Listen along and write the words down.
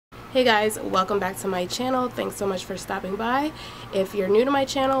Hey guys, welcome back to my channel. Thanks so much for stopping by. If you're new to my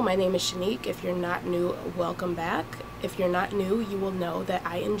channel, my name is Shanique. If you're not new, welcome back. If you're not new, you will know that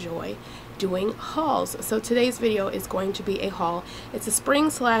I enjoy doing hauls. So today's video is going to be a haul. It's a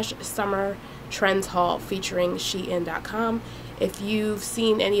spring/summer trends haul featuring Shein.com. If you've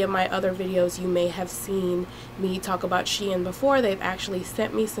seen any of my other videos, you may have seen me talk about Shein before. They've actually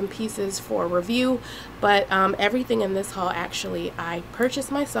sent me some pieces for review, but everything in this haul actually I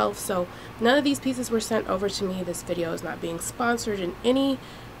purchased myself, so none of these pieces were sent over to me. This video is not being sponsored in any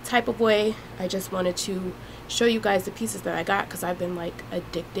type of way. I just wanted to show you guys the pieces that I got because I've been like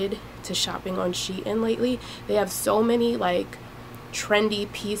addicted to shopping on Shein lately. They have so many like trendy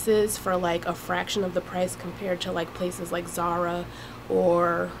pieces for like a fraction of the price compared to like places like Zara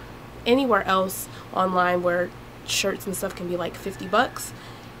or anywhere else online where shirts and stuff can be like 50 bucks.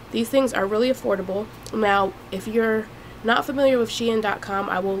 These things are really affordable. Now, if you're not familiar with Shein.com,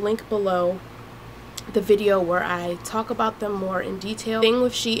 I will link below the video where I talk about them more in detail. The thing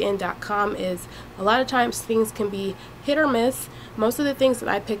with Shein.com is a lot of times things can be hit or miss. Most of the things that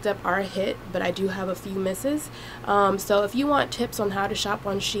I picked up are a hit, but I do have a few misses. So if you want tips on how to shop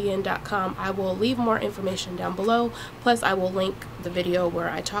on Shein.com, I will leave more information down below. Plus I will link the video where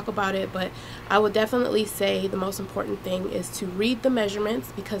I talk about it, but I would definitely say the most important thing is to read the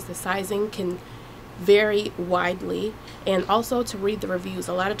measurements because the sizing can vary widely, and also to read the reviews.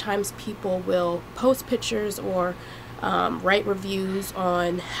 A lot of times people will post pictures or write reviews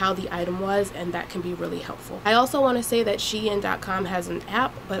on how the item was, and that can be really helpful. I also want to say that Shein.com has an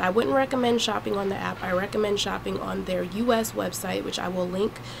app, but I wouldn't recommend shopping on the app. I recommend shopping on their US website, which I will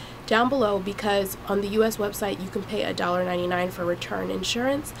link down below, because on the US website you can pay $1.99 for return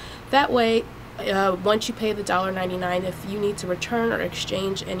insurance. That way once you pay the $1.99, if you need to return or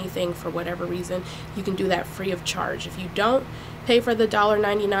exchange anything for whatever reason, you can do that free of charge. If you don't pay for the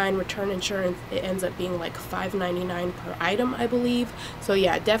 $1.99 return insurance, it ends up being like $5.99 per item, I believe. So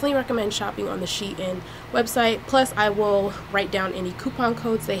yeah, definitely recommend shopping on the Shein website. Plus I will write down any coupon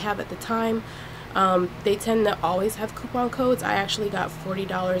codes they have at the time. They tend to always have coupon codes. I actually got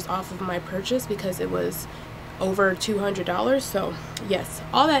 $40 off of my purchase because it was over $200. So yes,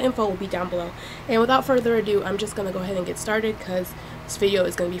 all that info will be down below, and without further ado, I'm just gonna go ahead and get started because this video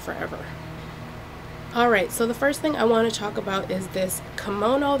is gonna be forever. Alright, so the first thing I want to talk about is this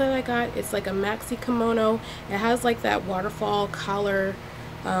kimono that I got. It's like a maxi kimono. It has like that waterfall collar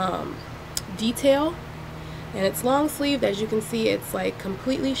detail, and it's long sleeved. As you can see, it's like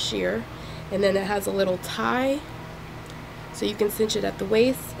completely sheer, and then it has a little tie so you can cinch it at the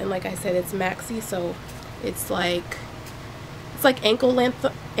waist, and like I said, it's maxi, so it's like ankle length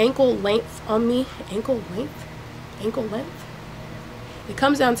on me. Ankle length. It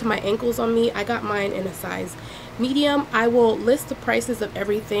comes down to my ankles on me. I got mine in a size medium. I will list the prices of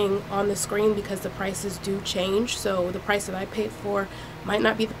everything on the screen because the prices do change. So the price that I paid for might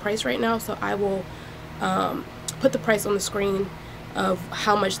not be the price right now. So I will put the price on the screen of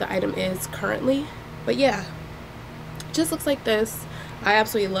how much the item is currently. But yeah, it just looks like this. I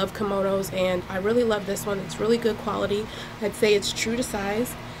absolutely love kimonos, and I really love this one. It's really good quality. I'd say it's true to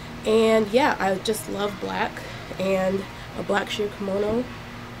size, and yeah, I just love black, and a black sheer kimono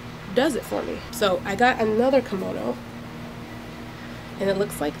does it for me. So I got another kimono, and it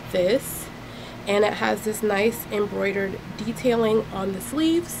looks like this, and it has this nice embroidered detailing on the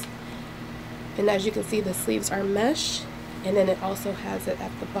sleeves, and as you can see, the sleeves are mesh, and then it also has it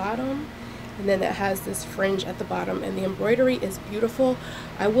at the bottom. And then it has this fringe at the bottom, and the embroidery is beautiful.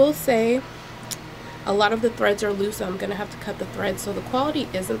 I will say a lot of the threads are loose, so I'm gonna have to cut the threads, so the quality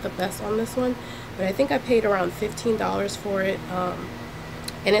isn't the best on this one, but I think I paid around $15 for it,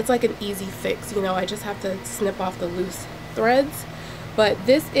 and it's like an easy fix. You know, I just have to snip off the loose threads. But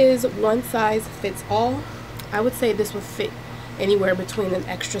this is one size fits all. I would say this would fit anywhere between an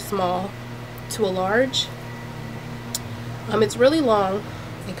extra small to a large. It's really long.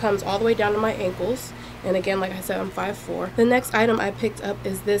 It comes all the way down to my ankles, and again, like I said, I'm 5'4". The next item I picked up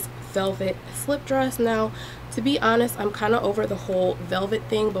is this velvet slip dress. Now, to be honest, I'm kind of over the whole velvet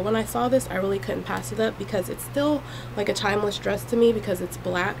thing, but when I saw this, I really couldn't pass it up because it's still like a timeless dress to me because it's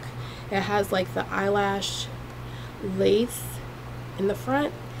black. It has like the eyelash lace in the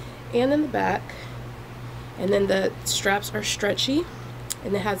front and in the back, and then the straps are stretchy,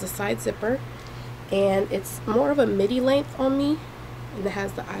 and it has a side zipper, and it's more of a midi length on me. And it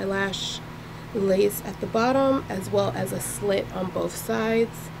has the eyelash lace at the bottom as well as a slit on both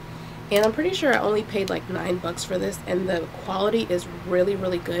sides, and I'm pretty sure I only paid like $9 for this, and the quality is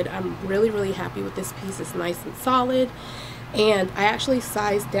really good. I'm really happy with this piece. It's nice and solid, and I actually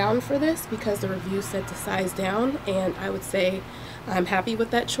sized down for this because the review said to size down, and I would say I'm happy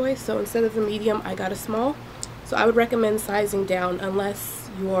with that choice. So instead of a medium, I got a small. So I would recommend sizing down unless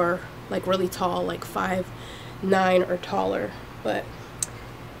you're like really tall, like 5'9" or taller. But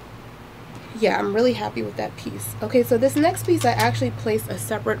yeah, I'm really happy with that piece. Okay, so this next piece I actually placed a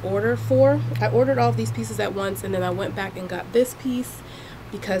separate order for. I ordered all of these pieces at once, and then I went back and got this piece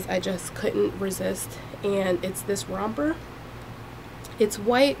because I just couldn't resist. And it's this romper. It's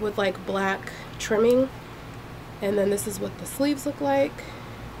white with like black trimming, and then this is what the sleeves look like.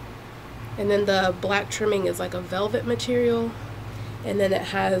 And then the black trimming is like a velvet material, and then it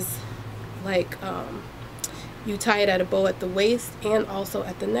has like you tie it at a bow at the waist and also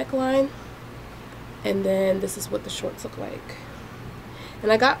at the neckline. And then this is what the shorts look like.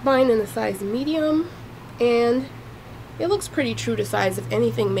 And I got mine in the size medium, and it looks pretty true to size. If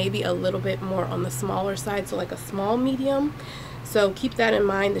anything, maybe a little bit more on the smaller side, so like a small medium. So keep that in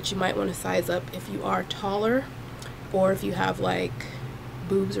mind, that you might want to size up if you are taller or if you have like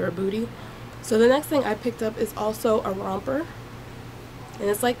boobs or a booty. So the next thing I picked up is also a romper, and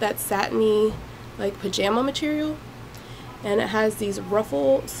it's like that satiny like pajama material, and it has these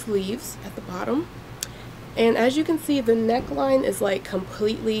ruffle sleeves at the bottom. And as you can see, the neckline is like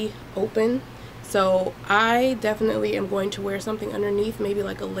completely open, so I definitely am going to wear something underneath, maybe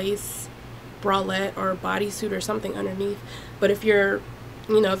like a lace bralette or a bodysuit or something underneath. But if you're,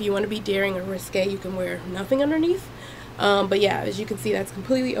 you know, if you want to be daring or risque, you can wear nothing underneath. But yeah, as you can see, that's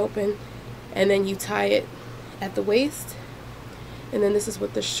completely open, and then you tie it at the waist. And then this is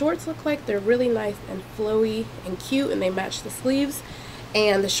what the shorts look like. They're really nice and flowy and cute, and they match the sleeves.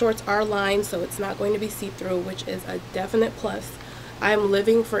 And the shorts are lined, so it's not going to be see-through, which is a definite plus. I'm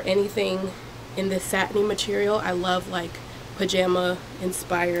living for anything in this satiny material. I love like pajama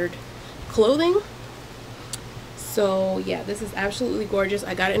inspired clothing. So yeah, this is absolutely gorgeous.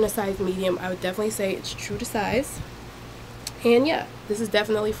 I got it in a size medium. I would definitely say it's true to size. And yeah, this is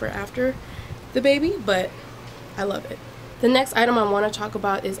definitely for after the baby, but I love it. The next item I want to talk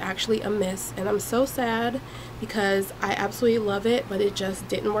about is actually a miss, and I'm so sad because I absolutely love it, but it just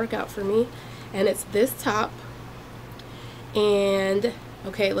didn't work out for me. And it's this top. And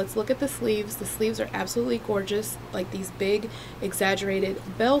okay, let's look at the sleeves. The sleeves are absolutely gorgeous, like these big exaggerated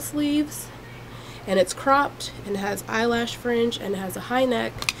bell sleeves, and it's cropped and it has eyelash fringe and it has a high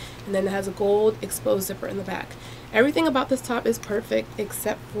neck, and then it has a gold exposed zipper in the back. Everything about this top is perfect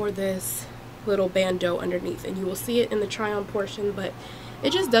except for this little bandeau underneath, and you will see it in the try on portion, but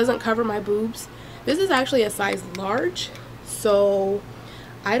it just doesn't cover my boobs. This is actually a size large, so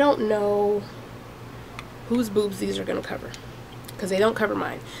I don't know whose boobs these are going to cover, because they don't cover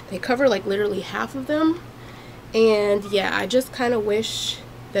mine. They cover like literally half of them. And yeah, I just kind of wish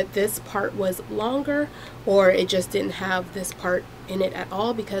that this part was longer, or it just didn't have this part in it at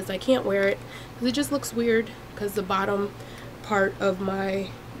all, because I can't wear it because it just looks weird, because the bottom part of my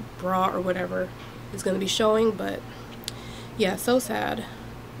bra or whatever is going to be showing. But yeah, so sad.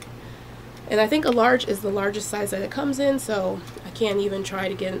 And I think a large is the largest size that it comes in, so I can't even try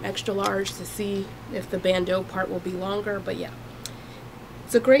to get an extra large to see if the bandeau part will be longer. But yeah,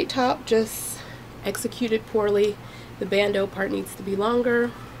 it's a great top, just executed poorly. The bandeau part needs to be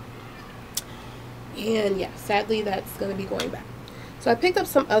longer, and yeah, sadly that's going to be going back. So I picked up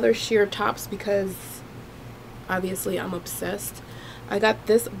some other sheer tops because obviously I'm obsessed. I got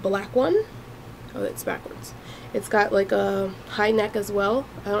this black one. Oh, it's backwards. It's got like a high neck as well.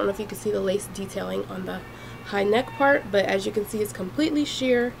 I don't know if you can see the lace detailing on the high neck part, but as you can see, it's completely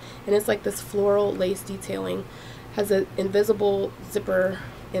sheer, and it's like this floral lace detailing. Has an invisible zipper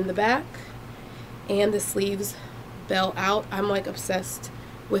in the back, and the sleeves bell out. I'm like obsessed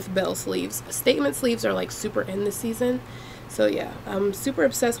with bell sleeves. Statement sleeves are like super in this season. So yeah, I'm super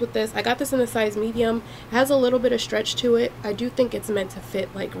obsessed with this. I got this in a size medium. It has a little bit of stretch to it. I do think it's meant to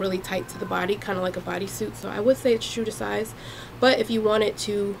fit like really tight to the body, kind of like a bodysuit. So I would say it's true to size. But if you wanted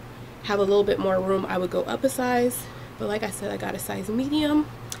to have a little bit more room, I would go up a size. But like I said, I got a size medium.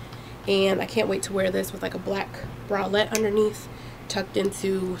 And I can't wait to wear this with like a black bralette underneath, tucked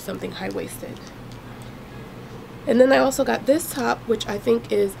into something high-waisted. And then I also got this top, which I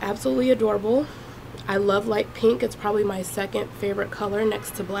think is absolutely adorable. I love light pink. It's probably my second favorite color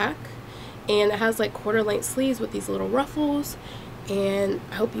next to black. And it has like quarter length sleeves with these little ruffles. And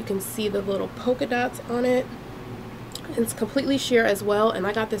I hope you can see the little polka dots on it. And it's completely sheer as well. And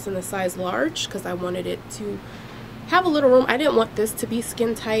I got this in the size large because I wanted it to have a little room. I didn't want this to be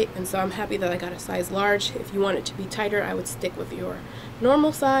skin tight, and so I'm happy that I got a size large. If you want it to be tighter, I would stick with your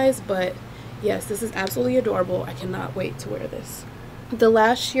normal size. But yes, this is absolutely adorable. I cannot wait to wear this. The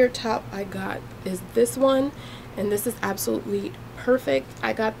last sheer top I got is this one, and this is absolutely perfect.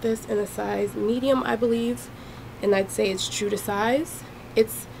 I got this in a size medium, I believe, and I'd say it's true to size.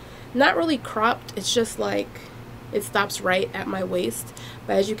 It's not really cropped, it's just like it stops right at my waist,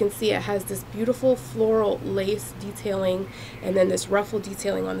 but as you can see, it has this beautiful floral lace detailing and then this ruffle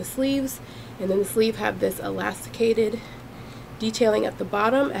detailing on the sleeves, and then the sleeve have this elasticated detailing at the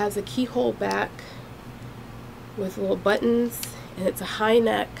bottom. It has a keyhole back with little buttons, and it's a high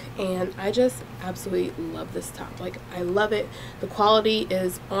neck, and I just absolutely love this top. Like, I love it. The quality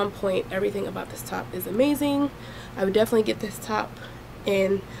is on point. Everything about this top is amazing. I would definitely get this top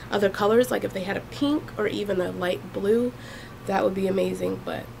in other colors, like if they had a pink or even a light blue, that would be amazing,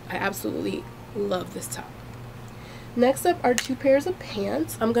 but I absolutely love this top. Next up are two pairs of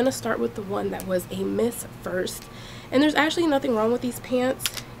pants. I'm gonna start with the one that was a miss first, and there's actually nothing wrong with these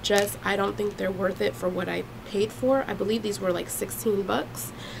pants, just I don't think they're worth it for what I paid for. I believe these were like 16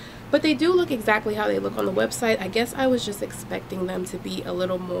 bucks, but they do look exactly how they look on the website. I guess I was just expecting them to be a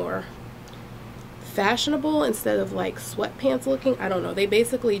little more fashionable instead of like sweatpants looking. I don't know, they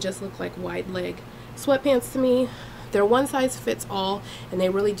basically just look like wide leg sweatpants to me. They're one size fits all, and they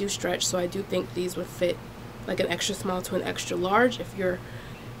really do stretch, so I do think these would fit like an extra small to an extra large if you're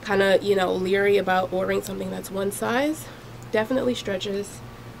kind of, you know, leery about ordering something that's one size. Definitely stretches,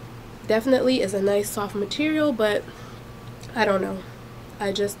 definitely is a nice soft material, but I don't know,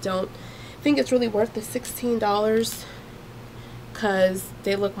 I just don't think it's really worth the $16 because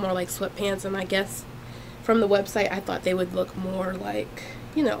they look more like sweatpants, and I guess from the website I thought they would look more like,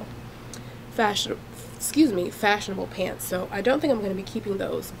 you know, fashionable pants. So I don't think I'm going to be keeping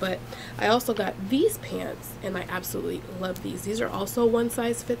those, but I also got these pants, and I absolutely love these. These are also one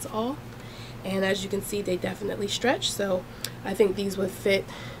size fits all, and as you can see, they definitely stretch, so I think these would fit,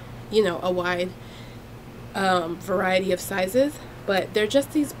 you know, a wide variety of sizes. But they're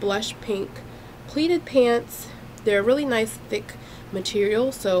just these blush pink pleated pants. They're a really nice thick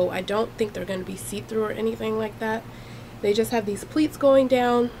material, so I don't think they're going to be see-through or anything like that. They just have these pleats going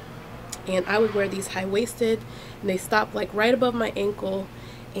down, and I would wear these high-waisted, and they stop like right above my ankle,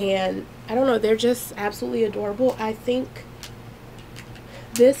 and I don't know, they're just absolutely adorable. I think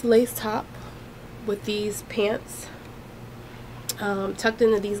this lace top with these pants tucked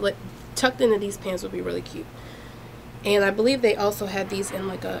into these pants would be really cute. And I believe they also had these in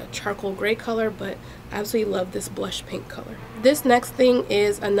like a charcoal gray color, but I absolutely love this blush pink color. This next thing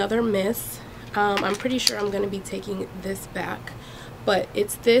is another miss. I'm pretty sure I'm going to be taking this back, but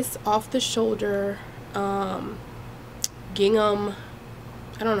it's this off the shoulder gingham,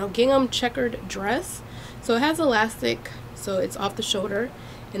 I don't know, gingham checkered dress. So it has elastic, so it's off the shoulder,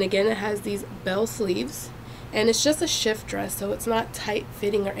 and again it has these bell sleeves, and it's just a shift dress, so it's not tight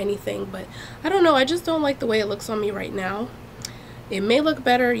fitting or anything, but I don't know, I just don't like the way it looks on me right now. It may look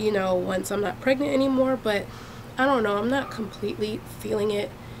better, you know, once I'm not pregnant anymore, but I don't know, I'm not completely feeling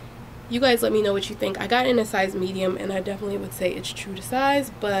it. You guys let me know what you think. I got in a size medium, and I definitely would say it's true to size,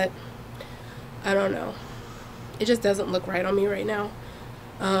 but I don't know, it just doesn't look right on me right now.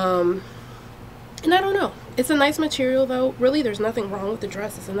 And I don't know, it's a nice material though. Really, there's nothing wrong with the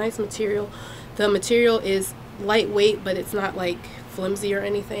dress. It's a nice material. The material is lightweight, but it's not like flimsy or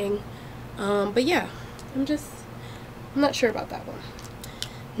anything. But yeah, I'm not sure about that one.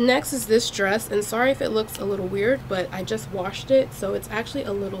 Next is this dress, and sorry if it looks a little weird, but I just washed it, so it's actually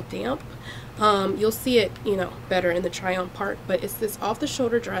a little damp. You'll see it, you know, better in the try on part, but it's this off the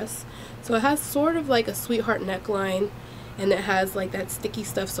shoulder dress. So it has sort of like a sweetheart neckline, and it has like that sticky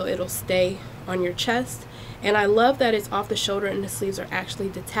stuff so it'll stay on your chest. And I love that it's off the shoulder and the sleeves are actually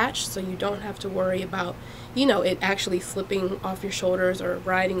detached, so you don't have to worry about, you know, it actually slipping off your shoulders or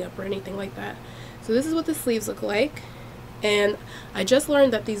riding up or anything like that. So this is what the sleeves look like. And I just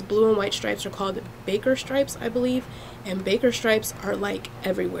learned that these blue and white stripes are called baker stripes, I believe, and baker stripes are like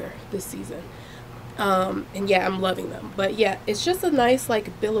everywhere this season. And yeah, I'm loving them. But yeah, it's just a nice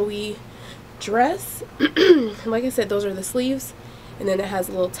like billowy dress. Like I said, those are the sleeves, and then it has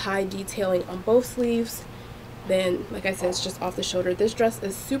a little tie detailing on both sleeves. Then, like I said, it's just off the shoulder. This dress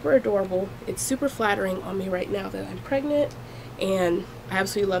is super adorable. It's super flattering on me right now that I'm pregnant, and I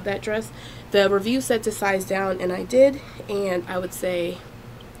absolutely love that dress. The review said to size down, and I did, and I would say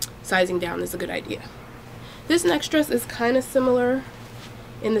sizing down is a good idea. This next dress is kind of similar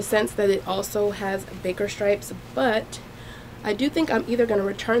in the sense that it also has baker stripes, but I do think I'm either going to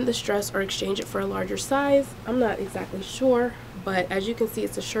return this dress or exchange it for a larger size. I'm not exactly sure, but as you can see,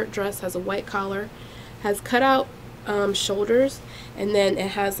 it's a shirt dress, has a white collar, has cutout shoulders, and then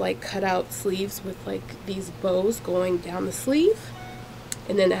it has like cutout sleeves with like these bows going down the sleeve,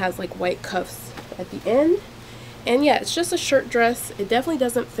 and then it has like white cuffs at the end. And yeah, it's just a shirt dress. It definitely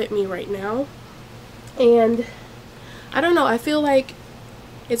doesn't fit me right now, and I don't know, I feel like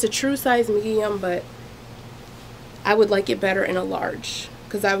it's a true size medium, but I would like it better in a large,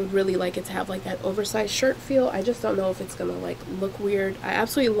 because I would really like it to have like that oversized shirt feel. I just don't know if it's gonna like look weird. I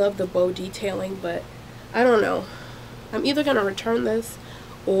absolutely love the bow detailing, but I don't know. I'm either gonna return this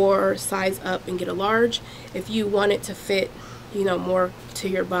or size up and get a large. If you want it to fit, you know, more to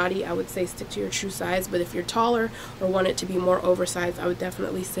your body, I would say stick to your true size. But if you're taller or want it to be more oversized, I would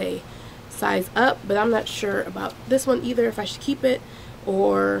definitely say size up. But I'm not sure about this one either, if I should keep it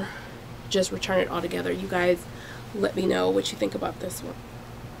or just return it altogether. You guys let me know what you think about this one.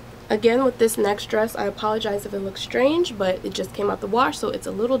 Again, with this next dress, I apologize if it looks strange, but it just came out the wash, so it's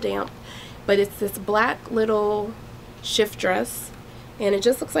a little damp. But it's this black little shift dress, and it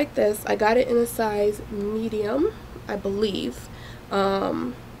just looks like this. I got it in a size medium, I believe,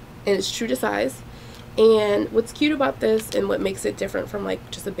 and it's true to size. And what's cute about this and what makes it different from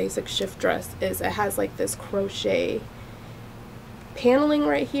like just a basic shift dress is it has like this crochet paneling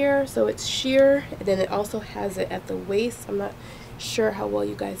right here, so it's sheer, and then it also has it at the waist. I'm not sure how well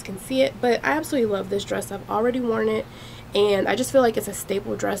you guys can see it, but I absolutely love this dress. I've already worn it, and I just feel like it's a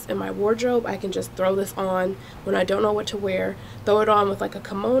staple dress in my wardrobe. I can just throw this on when I don't know what to wear, throw it on with like a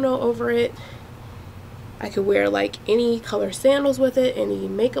kimono over it. I could wear like any color sandals with it, any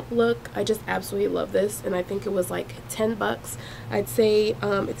makeup look. I just absolutely love this, and I think it was like 10 bucks. I'd say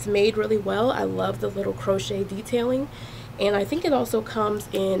it's made really well. I love the little crochet detailing, and I think it also comes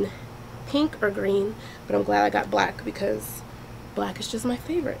in pink or green, but I'm glad I got black because black is just my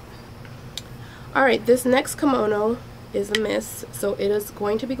favorite. Alright, this next kimono is a miss, so it is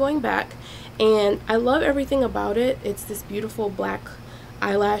going to be going back, and I love everything about it. It's this beautiful black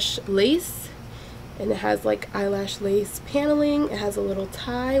eyelash lace, and it has like eyelash lace paneling. It has a little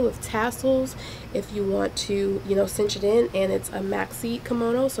tie with tassels if you want to, you know, cinch it in, and it's a maxi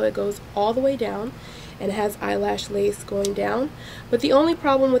kimono, so it goes all the way down, and it has eyelash lace going down. But the only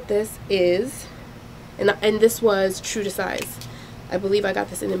problem with this is, and this was true to size, I believe I got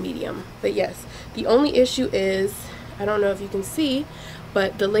this in a medium, but yes, the only issue is, I don't know if you can see,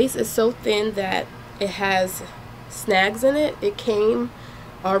 but the lace is so thin that it has snags in it. It came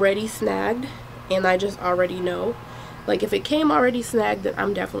already snagged, and I just already know, like, if it came already snagged, then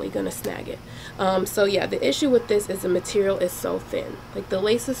I'm definitely gonna snag it. So yeah, the issue with this is the material is so thin. Like, the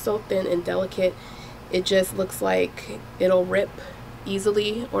lace is so thin and delicate, it just looks like it'll rip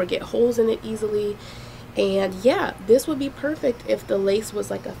easily or get holes in it easily. And yeah, this would be perfect if the lace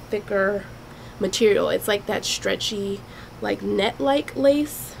was like a thicker material. It's like that stretchy, like net-like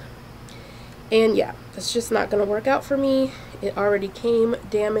lace. And yeah, it's just not gonna work out for me. It already came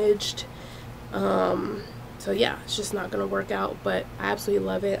damaged. So yeah, it's just not gonna work out, but I absolutely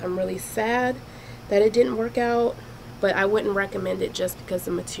love it. I'm really sad that it didn't work out, but I wouldn't recommend it just because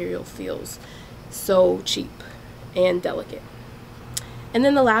the material feels so cheap and delicate. And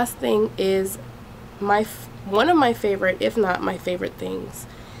then the last thing is one of my favorite, if not my favorite things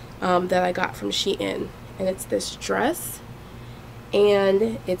that I got from Shein, and it's this dress,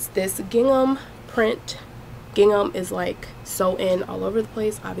 and it's this gingham print. Gingham is like so in all over the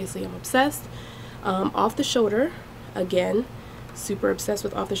place. Obviously I'm obsessed. Off the shoulder, again, super obsessed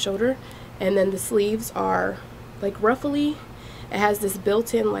with off the shoulder. And then the sleeves are like ruffly. It has this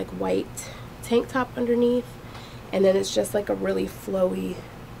built-in like white tank top underneath, and then it's just like a really flowy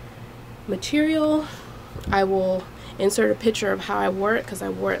material. I will insert a picture of how I wore it because I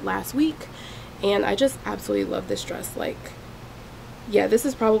wore it last week, and I just absolutely love this dress. Like, yeah, this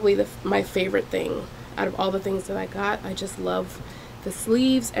is probably my favorite thing out of all the things that I got. I just love the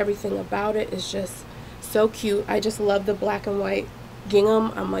sleeves. Everything about it is just so cute. I just love the black and white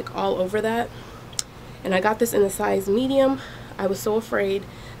gingham. I'm like all over that. And I got this in a size medium. I was so afraid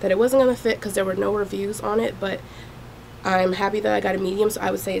that it wasn't going to fit because there were no reviews on it, but I'm happy that I got a medium, so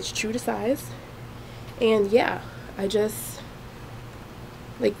I would say it's true to size. And yeah, I just,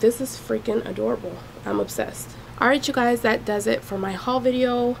 like, this is freaking adorable. I'm obsessed. Alright, you guys, that does it for my haul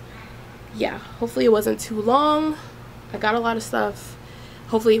video. Yeah, hopefully it wasn't too long. I got a lot of stuff.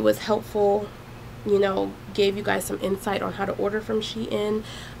 Hopefully it was helpful, you know, gave you guys some insight on how to order from Shein.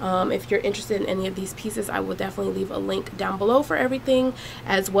 If you're interested in any of these pieces, I will definitely leave a link down below for everything,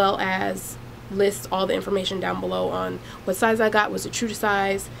 as well as list all the information down below on what size I got, was it true to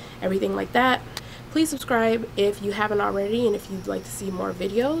size, everything like that. Please subscribe if you haven't already, and if you'd like to see more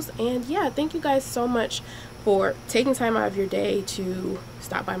videos. And yeah, thank you guys so much for taking time out of your day to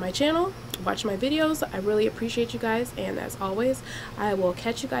stop by my channel, watch my videos. I really appreciate you guys, and as always, I will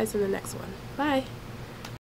catch you guys in the next one. Bye.